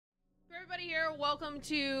Everybody here, welcome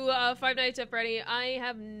to Five Nights at Freddy. I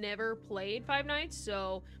have never played Five Nights,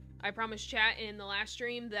 so I promised chat in the last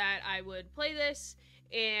stream that I would play this,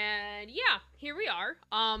 and yeah, here we are.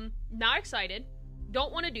 Not excited,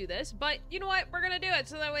 don't want to do this, but you know what, we're gonna do it,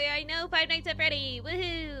 so that way I know Five Nights at Freddy,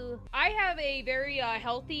 woohoo! I have a very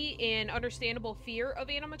healthy and understandable fear of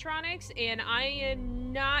animatronics, and I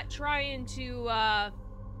am not trying to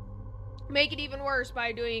make it even worse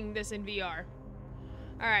by doing this in VR.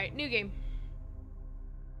 Alright, new game.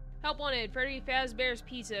 Help wanted, Freddy Fazbear's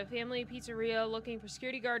Pizza, family pizzeria looking for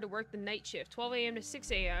security guard to work the night shift, 12 a.m. to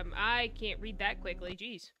 6 a.m. I can't read that quickly,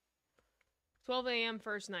 jeez. 12 a.m.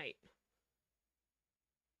 first night.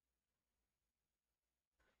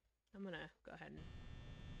 I'm gonna go ahead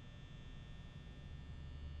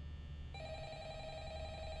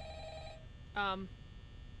and...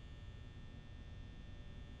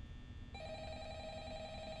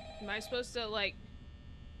 Am I supposed to, like...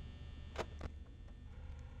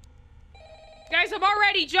 Guys, I'm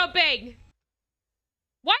already jumping!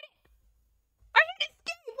 What? I hit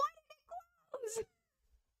escape! Why did it close?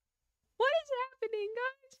 What is happening,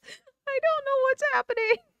 guys? I don't know what's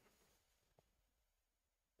happening.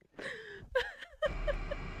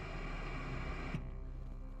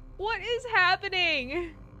 What is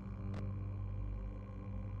happening?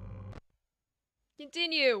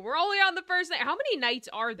 Continue. We're only on the first night. How many nights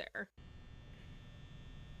are there?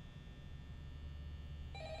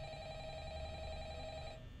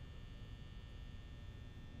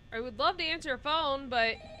 I would love to answer a phone,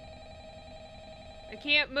 but I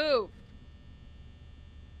can't move.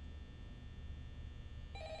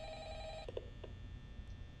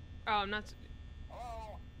 Oh, I'm not...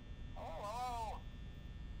 Hello? Hello?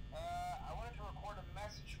 I wanted to record a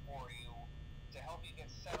message for you to help you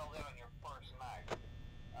get settled in on your first night.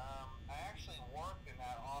 I actually worked in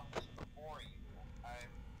that office before you.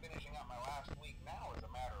 I'm finishing up my last week now, as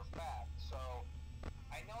a matter of fact, so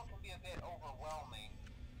I know it can be a bit overwhelming,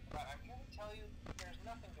 but I'm here to tell you there's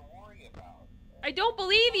nothing to worry about. I don't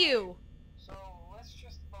believe you! So let's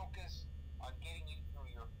just focus on getting you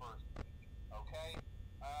through your first week, okay?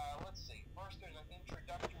 Let's see. First, there's an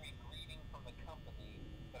introductory greeting from the company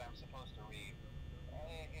that I'm supposed to read.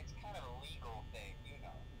 It's kind of a legal thing, you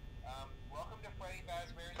know. Welcome to Freddy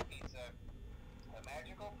Fazbear's Pizza, a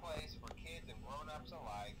magical place for kids and grown-ups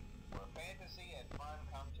alike, where fantasy and fun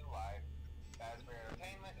come to life. Fazbear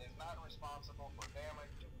Entertainment is not responsible for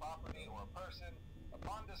damage to property or person.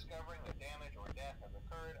 Upon discovering that damage or death has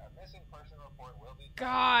occurred, a missing person report will be...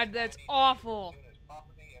 God, that's awful. As soon as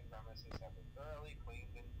property and premises have been thoroughly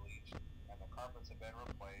cleaned and bleached, and the carpets have been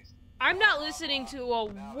replaced. I'm not listening to a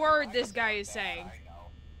word this guy is saying. I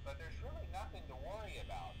know, but there's really nothing to worry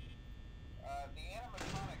about. The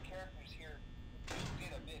animatronic characters here do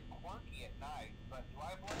get a bit quirky at night, but do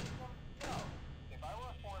I blame them? No. If I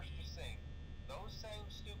were forced to sing those same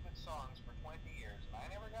stupid songs for 20 years and I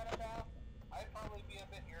never got a bath, I'd probably be a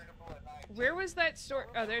bit irritable at night. Where was that store?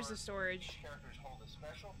 Oh, there's the storage. These characters hold a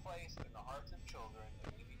special place in the hearts of children,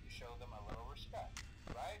 and you need to show them a little respect,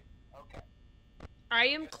 right? Okay. I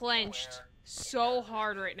am clenched so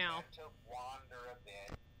hard right now.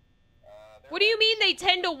 What do you mean they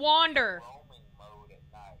tend to wander? Roaming mode at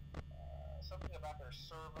night. Something about their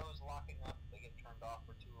servos locking up if they get turned off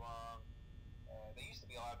for too long. They used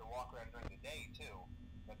to be allowed to walk around during the day too,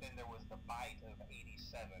 but then there was the bite of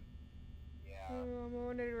 87. Yeah. I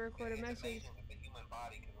wanted to record a It's message. amazing that the human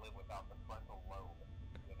body can live without the frontal lobe,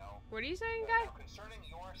 you know? What are you saying, guy? Now, concerning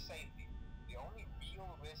your safety, the only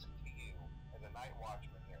real risk to you as a night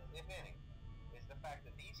watchman here, if any, is the fact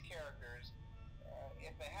that these characters,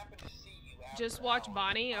 if they happen to see you after Just watch hours,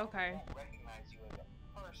 Bonnie? they Okay. won't recognize you as a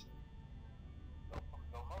person.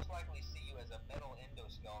 They'll most likely see you as a metal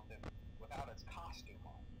endoskeleton without its costume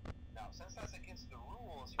on. Now, since that's against the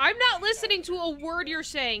rules... I'm not listening to a word you're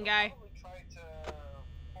saying, guy. They'll probably try to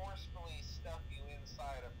forcefully stuff you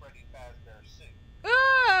inside a Freddy Fazbear suit.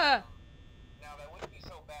 Ah! Now, that wouldn't be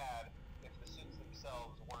so bad if the suits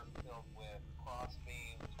themselves weren't filled with cross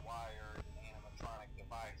beams, wires, and animatronic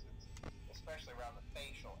devices, especially around the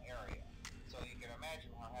facial area. So you can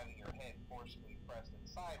imagine how having your head forcefully pressed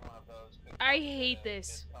inside one of those could I hate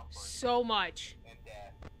this so much. and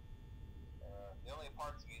death. The only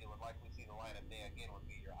parts of you that would likely see the light of day again would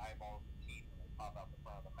be your eyeballs and teeth when they pop out the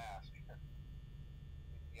front of the mask.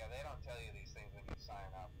 Yeah, they don't tell you these things when you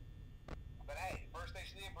sign up. But hey, first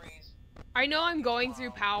station of the breeze. I know I'm going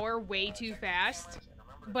through power way too fast,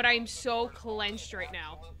 but I'm so clenched right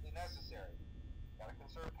now. Absolutely necessary. Gotta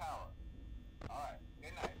conserve power. Alright,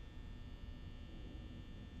 good night.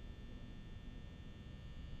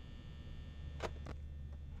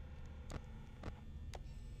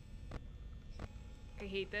 I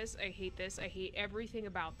hate this. I hate this. I hate everything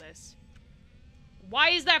about this. Why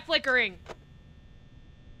is that flickering?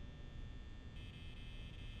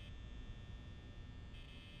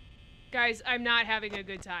 Guys, I'm not having a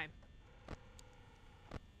good time.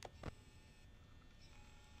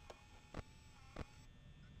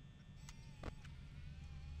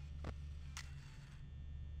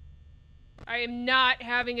 I am not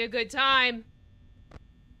having a good time.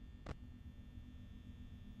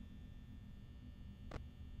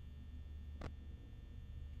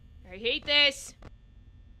 I hate this.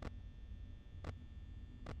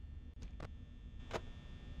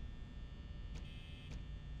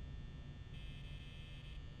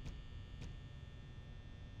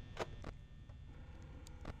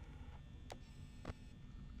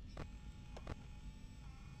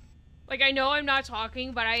 Like, I know I'm not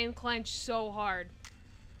talking, but I am clenched so hard.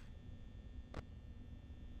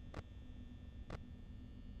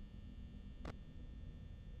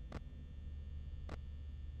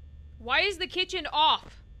 Why is the kitchen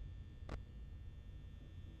off?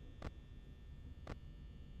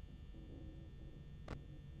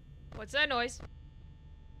 What's that noise?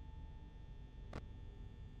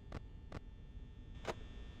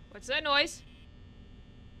 What's that noise?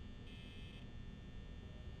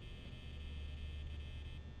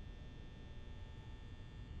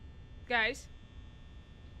 Guys.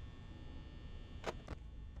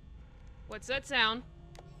 What's that sound?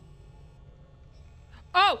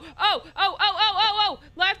 Oh! Oh! Oh! Oh! Oh! Oh! Oh!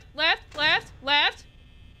 Left! Left! Left! Left!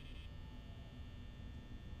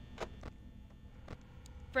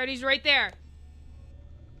 Freddy's right there.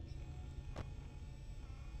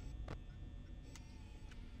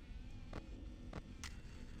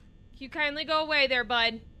 Can you kindly go away there,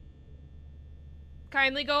 bud?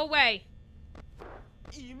 Kindly go away.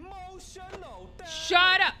 Emotional damage.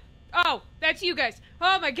 Shut up! Oh, that's you guys.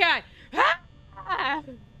 Oh my god. Ah! Ah!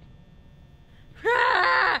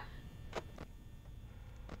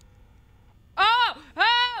 Oh!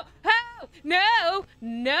 Oh! Oh! No!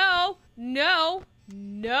 No! No!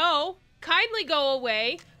 No! Kindly go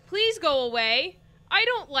away. Please go away. I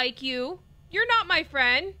don't like you. You're not my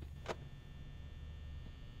friend.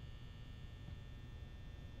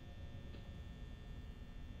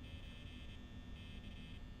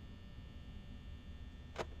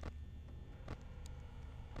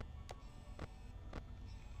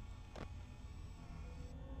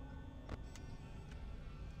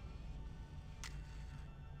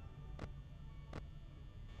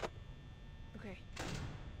 Okay.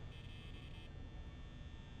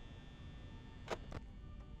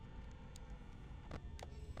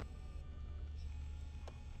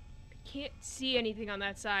 I can't see anything on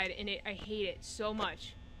that side, and I hate it so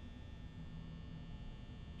much.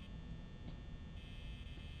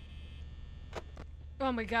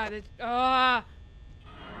 Oh my god, it's... Oh!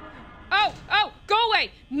 Oh! Go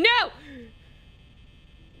away! No!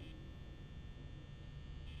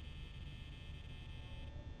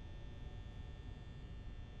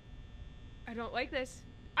 I don't like this.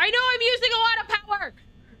 I know I'm using a lot of power!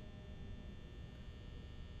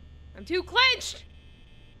 I'm too clenched!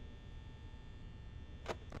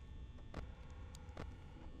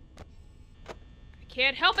 I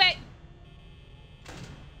can't help it!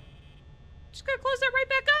 Just gonna close that right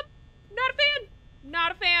back up. Not a fan.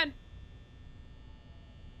 Not a fan.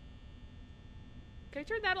 Can I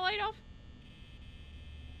turn that light off?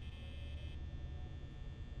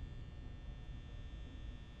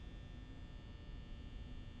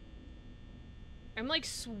 I'm like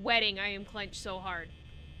sweating. I am clenched so hard.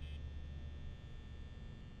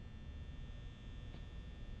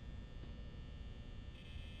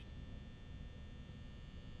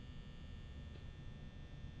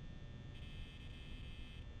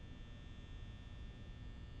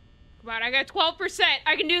 Come on, I got 12%.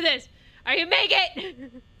 I can do this. I can make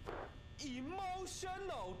it.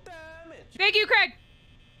 Emotional damage. Thank you, Craig.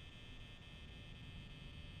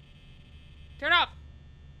 Turn off.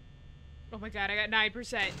 Oh my god, I got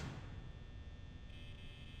 9%.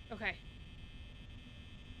 Okay.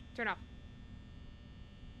 Turn off.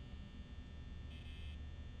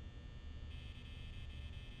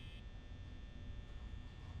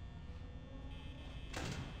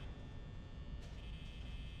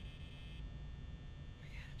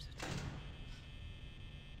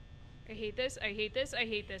 I hate this, I hate this, I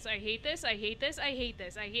hate this, I hate this, I hate this, I hate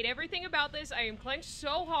this. I hate everything about this. I am clenched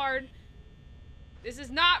so hard. This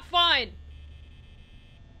is not fun.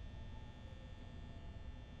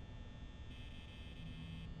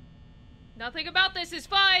 Nothing about this is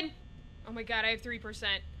fun. Oh my god, I have 3%.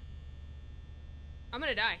 I'm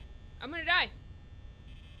gonna die. I'm gonna die.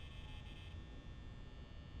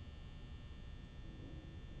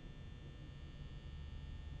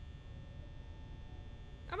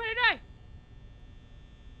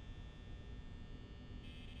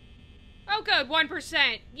 Good,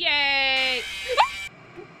 1%. Yay!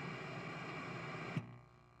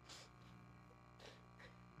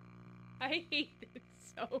 I hate this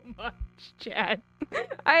so much, Chad.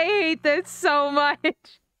 I hate this so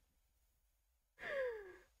much.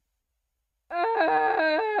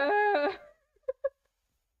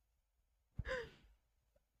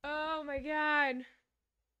 Oh my god.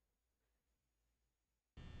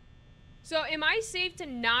 So, am I safe to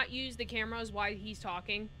not use the cameras while he's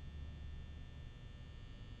talking?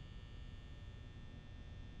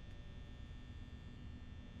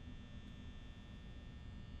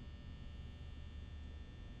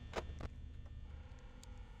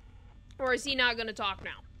 Or is he not gonna talk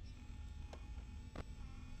now?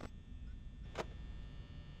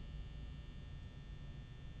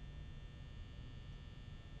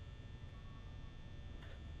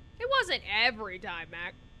 It wasn't every time,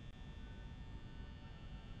 Mac.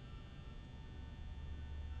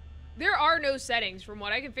 There are no settings. From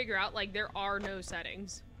what I can figure out, like, there are no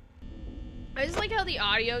settings. I just like how the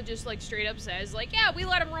audio just, like, straight up says, like, yeah, we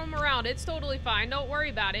let him roam around. It's totally fine. Don't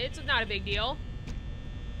worry about it. It's not a big deal.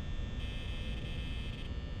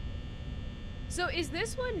 So is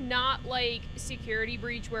this one not, like, Security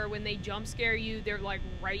Breach where when they jump scare you, they're, like,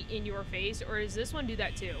 right in your face? Or does this one do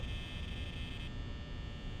that, too?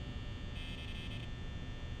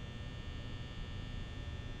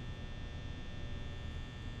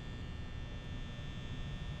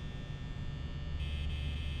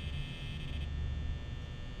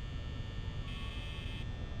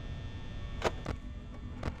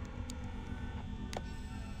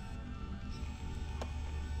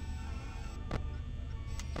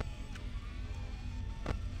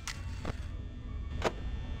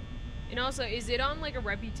 And also, is it on, like, a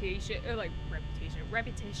repetition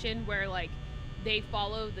where, like, they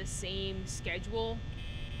follow the same schedule?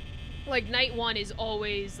 Like, night one is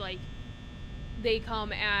always, like, they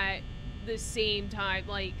come at the same time,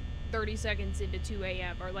 like, 30 seconds into 2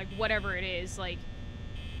 a.m. or, like, whatever it is. Like,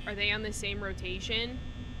 are they on the same rotation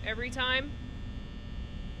every time?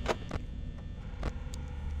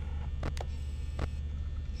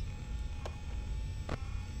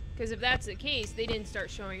 Because if that's the case, they didn't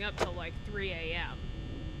start showing up till, like, 3 a.m.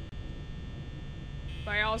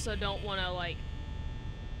 But I also don't want to, like,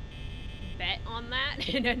 bet on that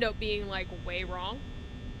and end up being, like, way wrong.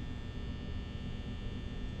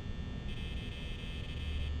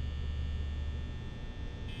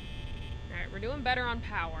 Alright, we're doing better on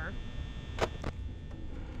power. All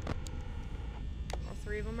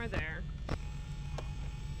three of them are there.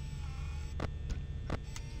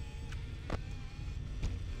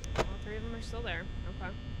 All three of them are still there.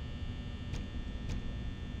 Okay.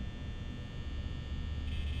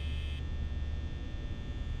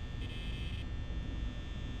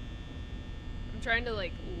 I'm trying to,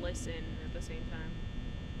 like, listen at the same time.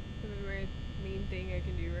 That's the very main thing I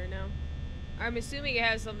can do right now. I'm assuming it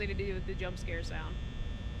has something to do with the jump scare sound.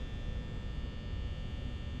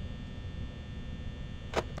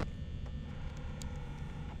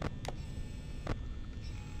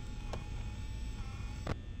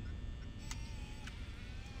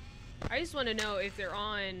 I just want to know if they're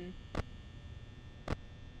on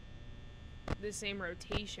the same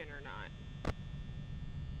rotation or not.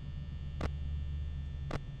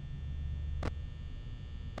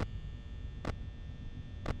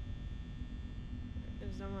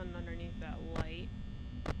 There's someone underneath that light.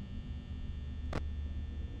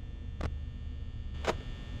 Okay.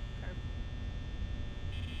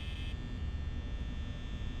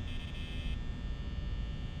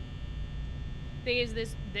 Thing is,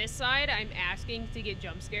 this side, I'm asking to get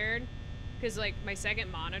jump scared, because, like, my second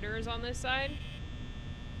monitor is on this side.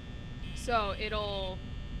 So it'll,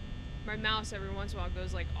 my mouse every once in a while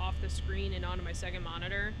goes, like, off the screen and onto my second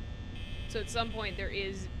monitor. So at some point there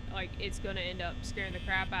is, like, it's gonna end up scaring the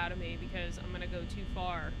crap out of me because I'm gonna go too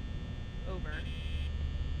far over.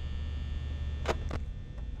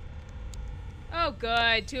 Oh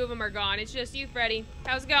good, 2 of them are gone. It's just you, Freddy.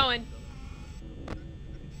 How's it going?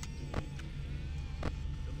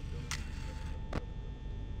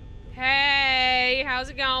 Hey, how's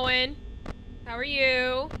it going? How are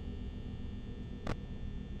you?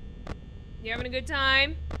 You having a good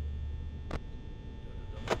time?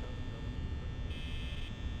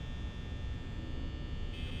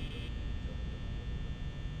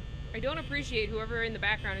 I don't appreciate whoever in the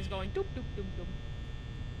background is going dum dum dum dum.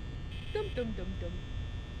 Dum dum dum dum.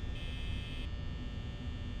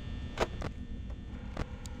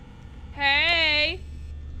 Hey!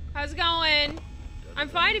 How's it going? I'm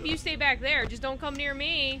fine if you stay back there, just don't come near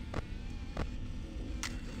me.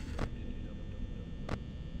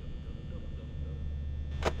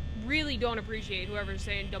 really don't appreciate whoever's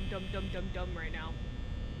saying dum dum dum dum dum right now.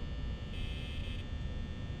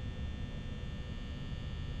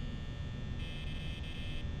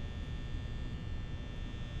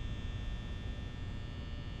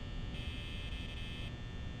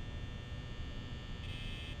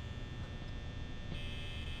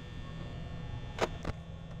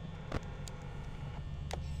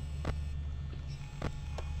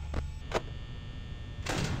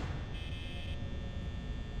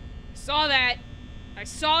 Saw that. I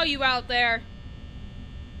saw you out there.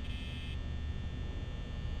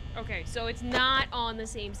 Okay, so it's not on the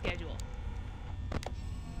same schedule.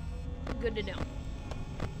 Good to know.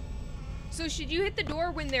 So should you hit the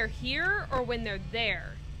door when they're here or when they're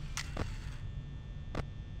there?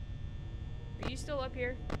 Are you still up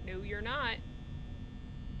here? No, you're not.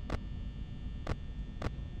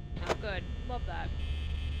 Oh, good. Love that.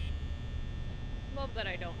 Love that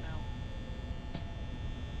I don't know.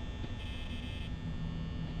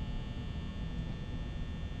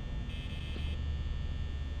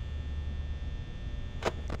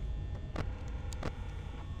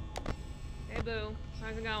 Hey, boo.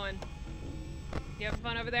 How's it going? You having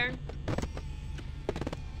fun over there?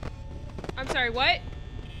 I'm sorry, what?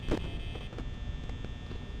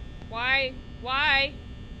 Why? Why?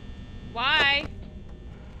 Why?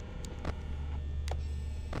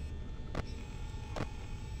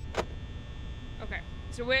 Okay.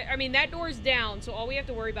 So, I mean, that door's down, so all we have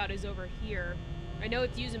to worry about is over here. I know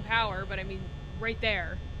it's using power, but I mean, right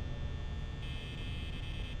there.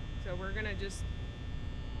 So we're gonna just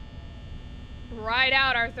ride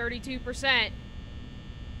out our 32%.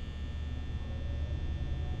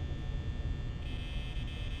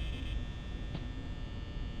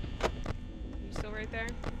 You still right there?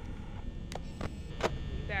 You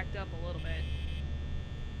backed up a little bit.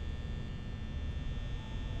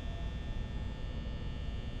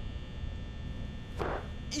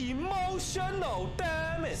 Emotional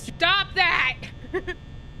damage. Stop that!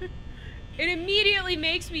 It immediately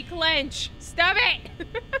makes me clench. Stop it!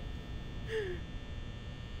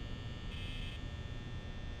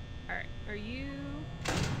 Alright, are you...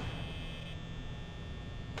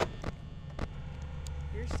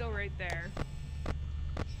 You're still right there.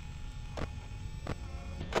 So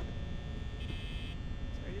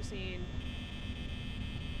I just need...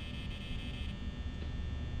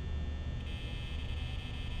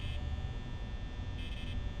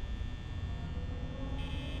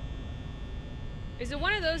 Is it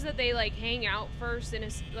one of those that they, like, hang out first in a,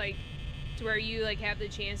 like, to where you, like, have the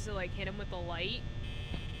chance to, like, hit them with the light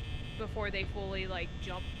before they fully, like,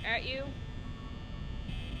 jump at you?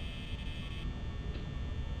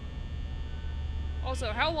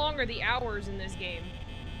 Also, how long are the hours in this game?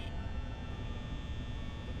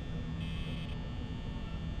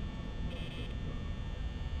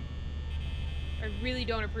 I really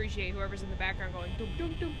don't appreciate whoever's in the background going dum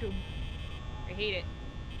dum dum dum. I hate it.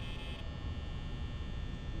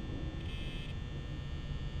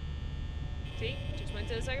 See? Just went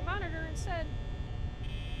to the second monitor instead.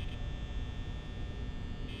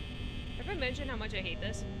 Have I mentioned how much I hate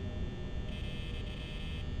this?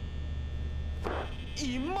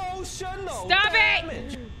 Emotional Stop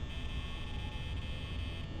damage.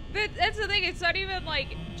 it! That's the thing, it's not even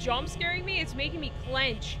like jump scaring me, it's making me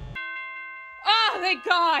clench. Oh, thank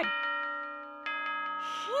God!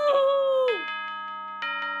 Whew.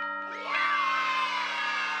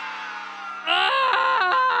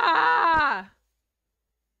 Ah!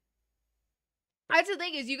 That's the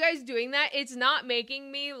thing, is you guys doing that, it's not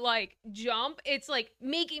making me, like, jump. It's, like,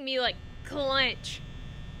 making me, like, clench.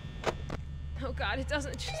 Oh God, it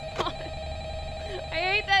doesn't just pause. I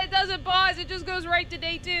hate that it doesn't pause. It just goes right to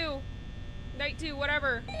day 2. Night 2,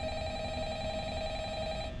 whatever.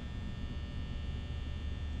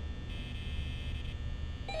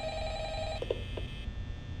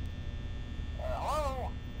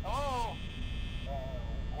 Hello? Hello?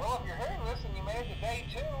 Well, if you're hearing this and you made it to day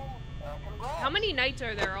 2, congrats. How many nights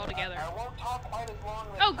are there altogether? I won't talk quite as long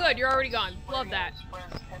as Oh, good, you're already gone. Love that.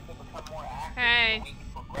 Sprints tend to become more active Hey. as the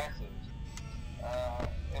week progresses.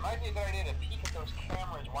 It might be a good idea to peek at those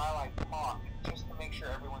cameras while I talk, just to make sure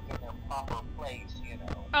everyone's in their proper place, you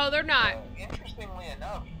know. Oh, they're not. Interestingly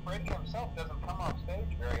enough, Freddy himself doesn't come off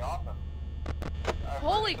stage very often.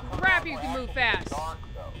 Holy crap, you can move fast. Dark,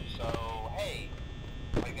 though, so hey,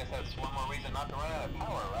 I guess that's one more reason not to run out of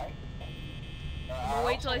power, right? I'll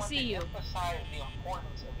wait till I see you. Emphasize the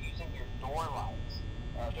importance of using your door lights.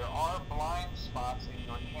 There are blind spots in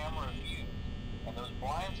your camera view, and those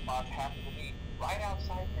blind spots happen to be right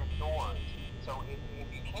outside your doors. So if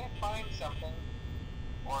you can't find something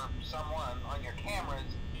or someone on your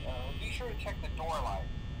cameras, be sure to check the door light.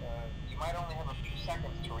 You might only have a few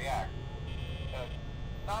seconds to react.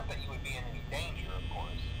 Not that you would be in any danger, of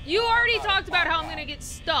course. You already talked about how I'm gonna get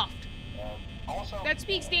stuffed. Also, that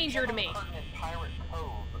speaks danger to me. In Pirate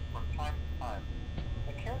Cove from time to time.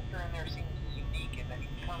 The character in there seems unique in that he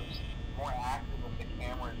becomes more active if the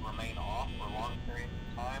cameras remain off for long periods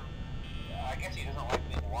of time. I guess he doesn't like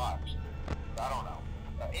being watched. I don't know.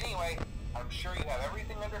 Anyway, I'm sure you have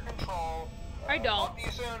everything under control. I don't. Talk to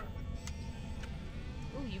you soon.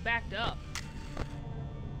 Ooh, you backed up.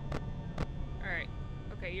 Alright.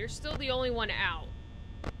 Okay, you're still the only one out.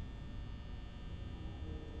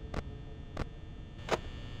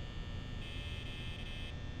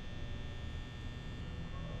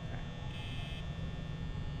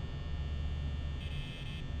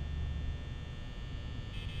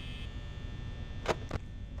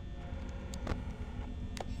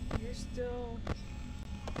 You're still...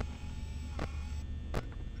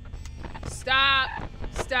 Stop!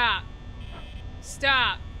 Stop!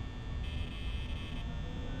 Stop!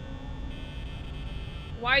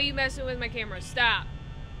 Why are you messing with my camera? Stop!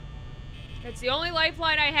 That's the only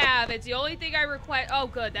lifeline I have. It's the only thing I request. Oh,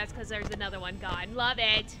 good. That's because there's another one gone. Love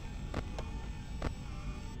it.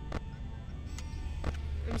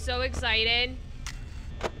 I'm so excited.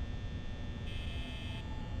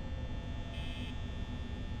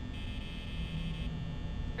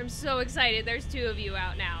 I'm so excited. There's 2 of you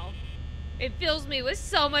out now. It fills me with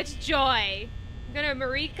so much joy. I'm gonna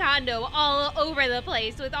Marie Kondo all over the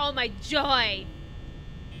place with all my joy.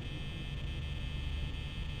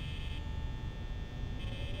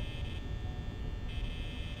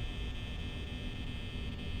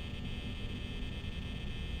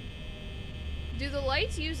 Do the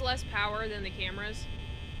lights use less power than the cameras?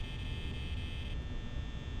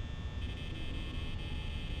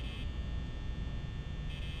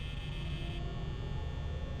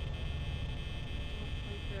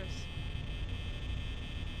 Like this.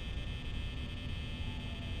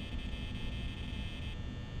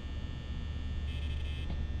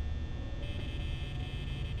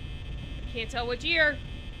 Can't tell which ear.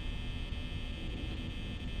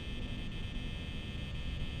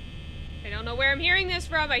 I don't know where I'm hearing this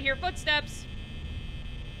from. I hear footsteps.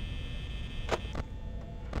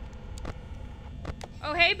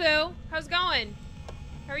 Oh, hey, Boo. How's it going?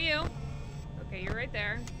 How are you? Okay, you're right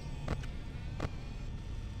there.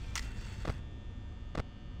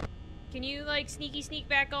 Can you, like, sneaky sneak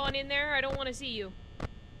back on in there? I don't want to see you.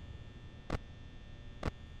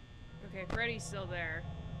 Okay, Freddy's still there.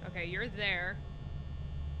 Okay, you're there.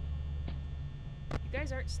 You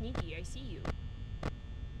guys aren't sneaky. I see you.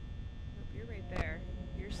 You're right there.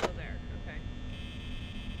 You're still there. Okay.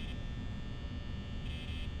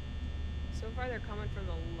 So far, they're coming from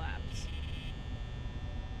the left.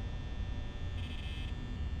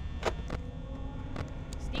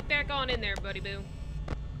 Sneak back on in there, buddy boo.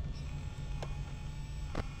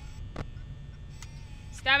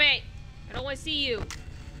 Stop it! I don't want to see you.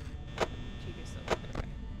 Chica's still there. Okay.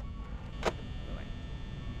 Go away.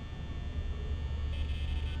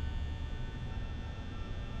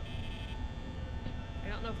 I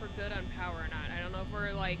don't know if we're good on power or not. I don't know if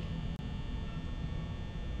we're like...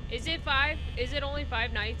 Is it 5? Is it only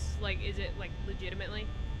 5 nights? Like, is it like legitimately?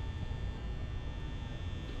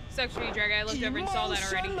 Sucks for you, Drag. I looked over and saw that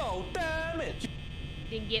already. Damage.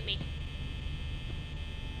 Didn't get me.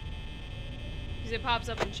 Because it pops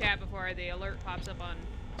up in chat before the alert pops up on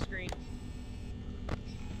screen.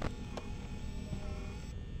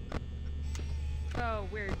 Oh,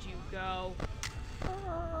 where'd you go?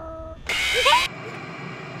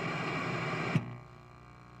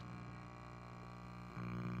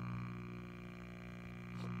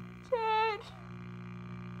 Dad.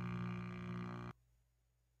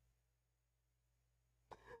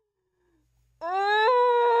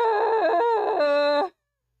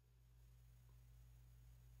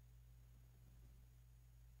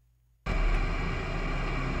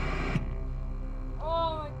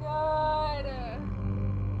 Oh my god.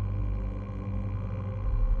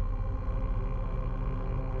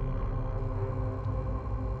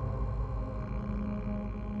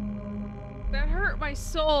 That hurt my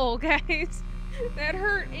soul, guys. That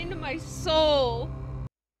hurt into my soul.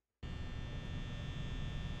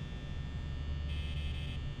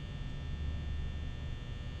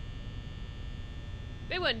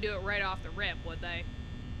 They wouldn't do it right off the rip, would they?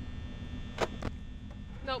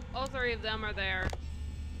 Nope, all 3 of them are there.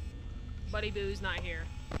 Buddy Boo's not here.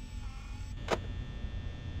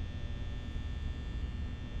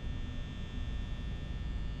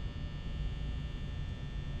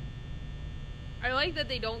 I like that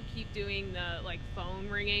they don't keep doing the, like, phone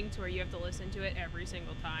ringing to where you have to listen to it every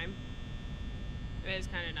single time. It is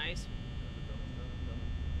kind of nice.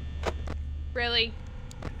 Really?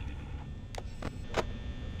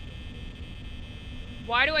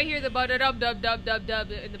 Why do I hear the dub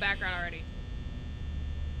in the background already?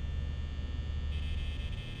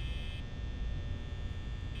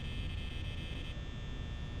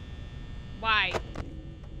 Why?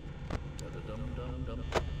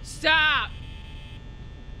 Stop!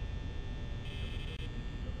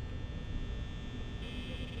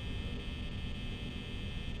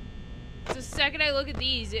 The second I look at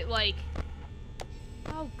these, it like...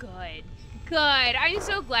 Oh, good. Good. I'm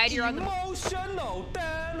so glad you're on the... Emotional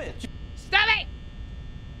damage. Stop it!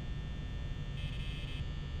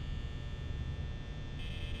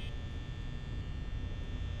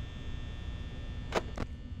 Okay,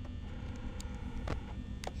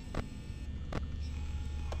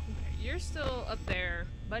 you're still up there.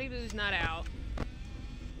 Buddy Boo's not out.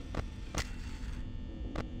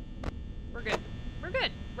 We're good. We're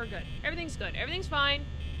good. We're good. Everything's good. Everything's fine.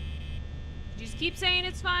 You just keep saying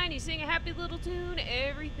it's fine. You sing a happy little tune.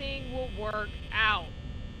 Everything will work out.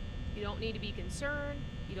 You don't need to be concerned.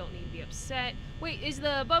 You don't need to be upset. Wait, is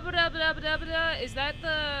the ba-ba-da-ba-da-ba-da-ba-da, is that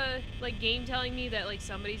the, like, game telling me that, like,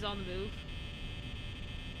 somebody's on the move?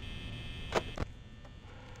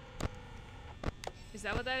 Is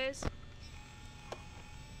that what that is?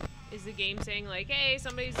 Is the game saying, like, hey,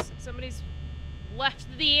 somebody's left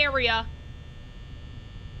the area?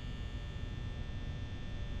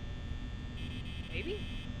 Maybe?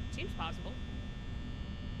 Seems possible.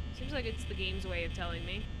 Seems like it's the game's way of telling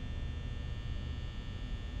me.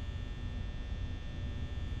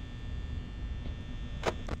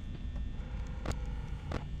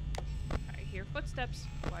 I hear footsteps.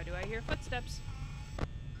 Why do I hear footsteps?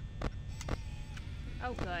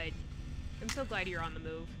 Oh, good. I'm so glad you're on the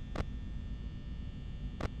move.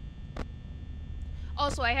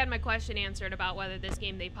 Also, I had my question answered about whether this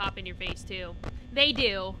game they pop in your face too. They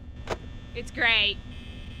do. It's great.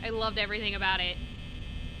 I loved everything about it.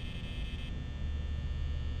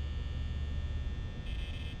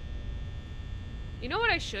 You know what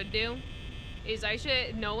I should do? Is I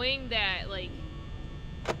should, knowing that, like,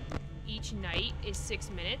 each night is 6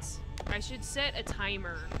 minutes, I should set a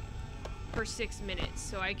timer for 6 minutes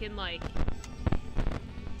so I can, like...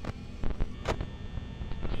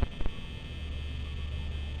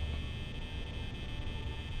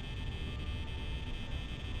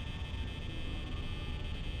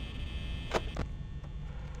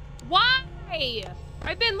 Why?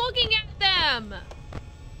 I've been looking at them!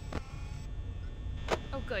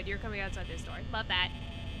 Oh good, you're coming outside this door. Love that.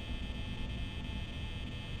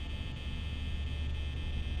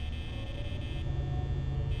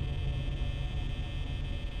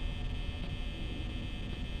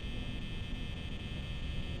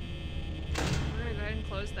 We're gonna go ahead and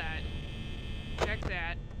close that. Check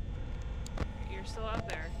that. You're still out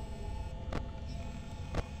there.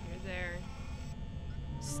 You're there.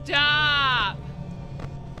 Stop!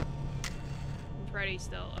 Freddy's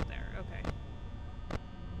still up there. Okay.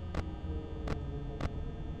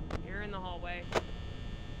 You're in the hallway.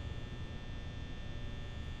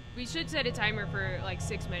 We should set a timer for like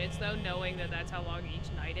 6 minutes though, knowing that that's how long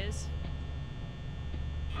each night is.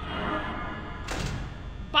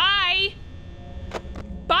 Bye!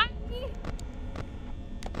 Bye!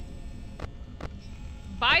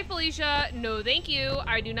 Bye, Felicia. No, thank you.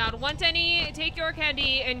 I do not want any. Take your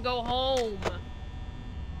candy and go home.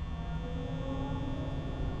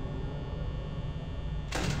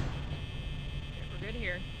 Okay, we're good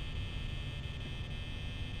here.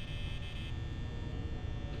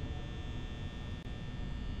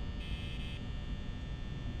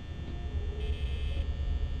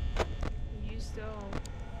 You still...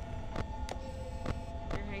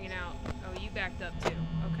 You're hanging out. Oh, you backed up too.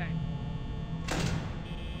 Okay.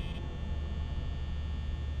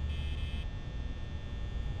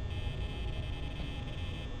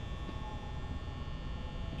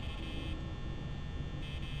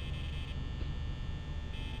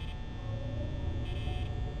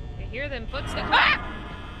 Hear them footsteps. Ah!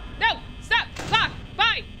 No! Stop! Lock!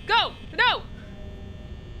 Bye! Go! No!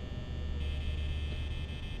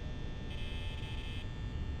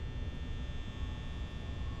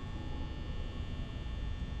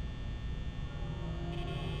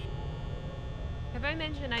 Have I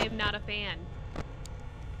mentioned I am not a fan?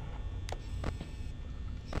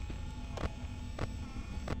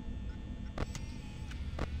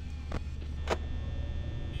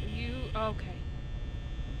 Are you... Okay.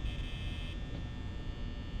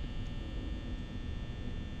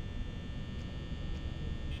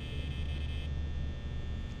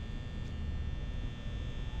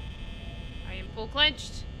 Full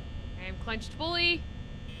clenched. I am clenched fully.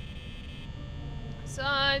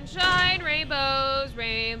 Sunshine, rainbows,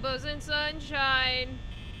 rainbows and sunshine.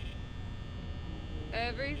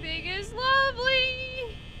 Everything is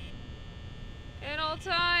lovely at all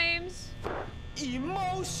times.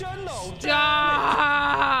 Emotional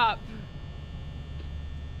Stop!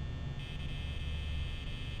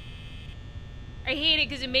 I hate it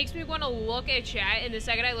because it makes me want to look at chat, and the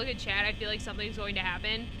second I look at chat, I feel like something's going to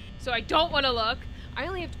happen. So I don't want to look. I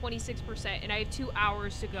only have 26%, and I have 2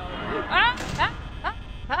 hours to go. Ah! Ah! Ah!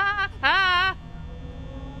 Ah! Ah!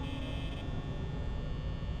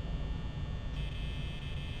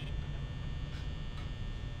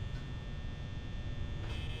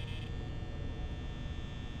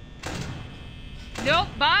 Nope,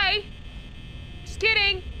 bye! Just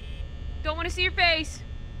kidding! Don't want to see your face.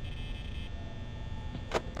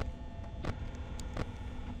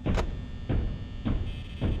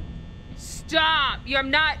 Stop!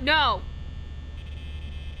 I'm not, no!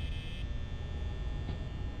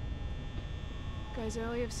 Guys, I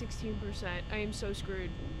only have 16%. I am so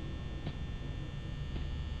screwed.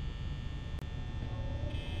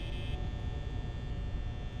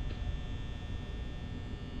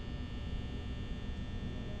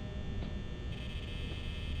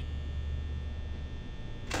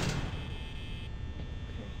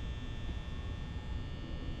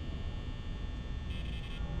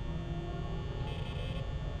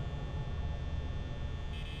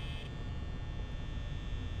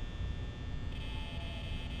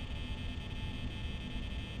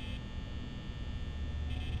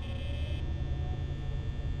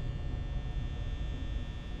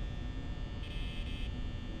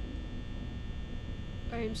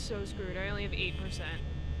 I am so screwed. I only have 8%.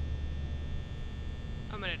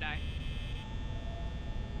 I'm gonna die.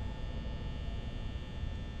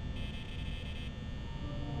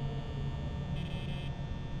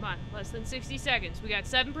 Come on, less than 60 seconds. We got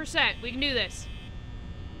 7%. We can do this.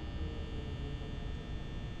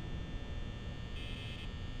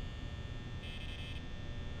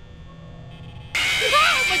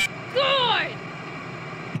 Oh my god!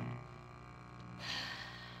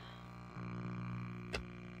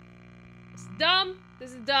 This is dumb.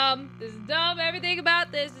 This is dumb. This is dumb. Everything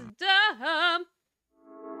about this is dumb.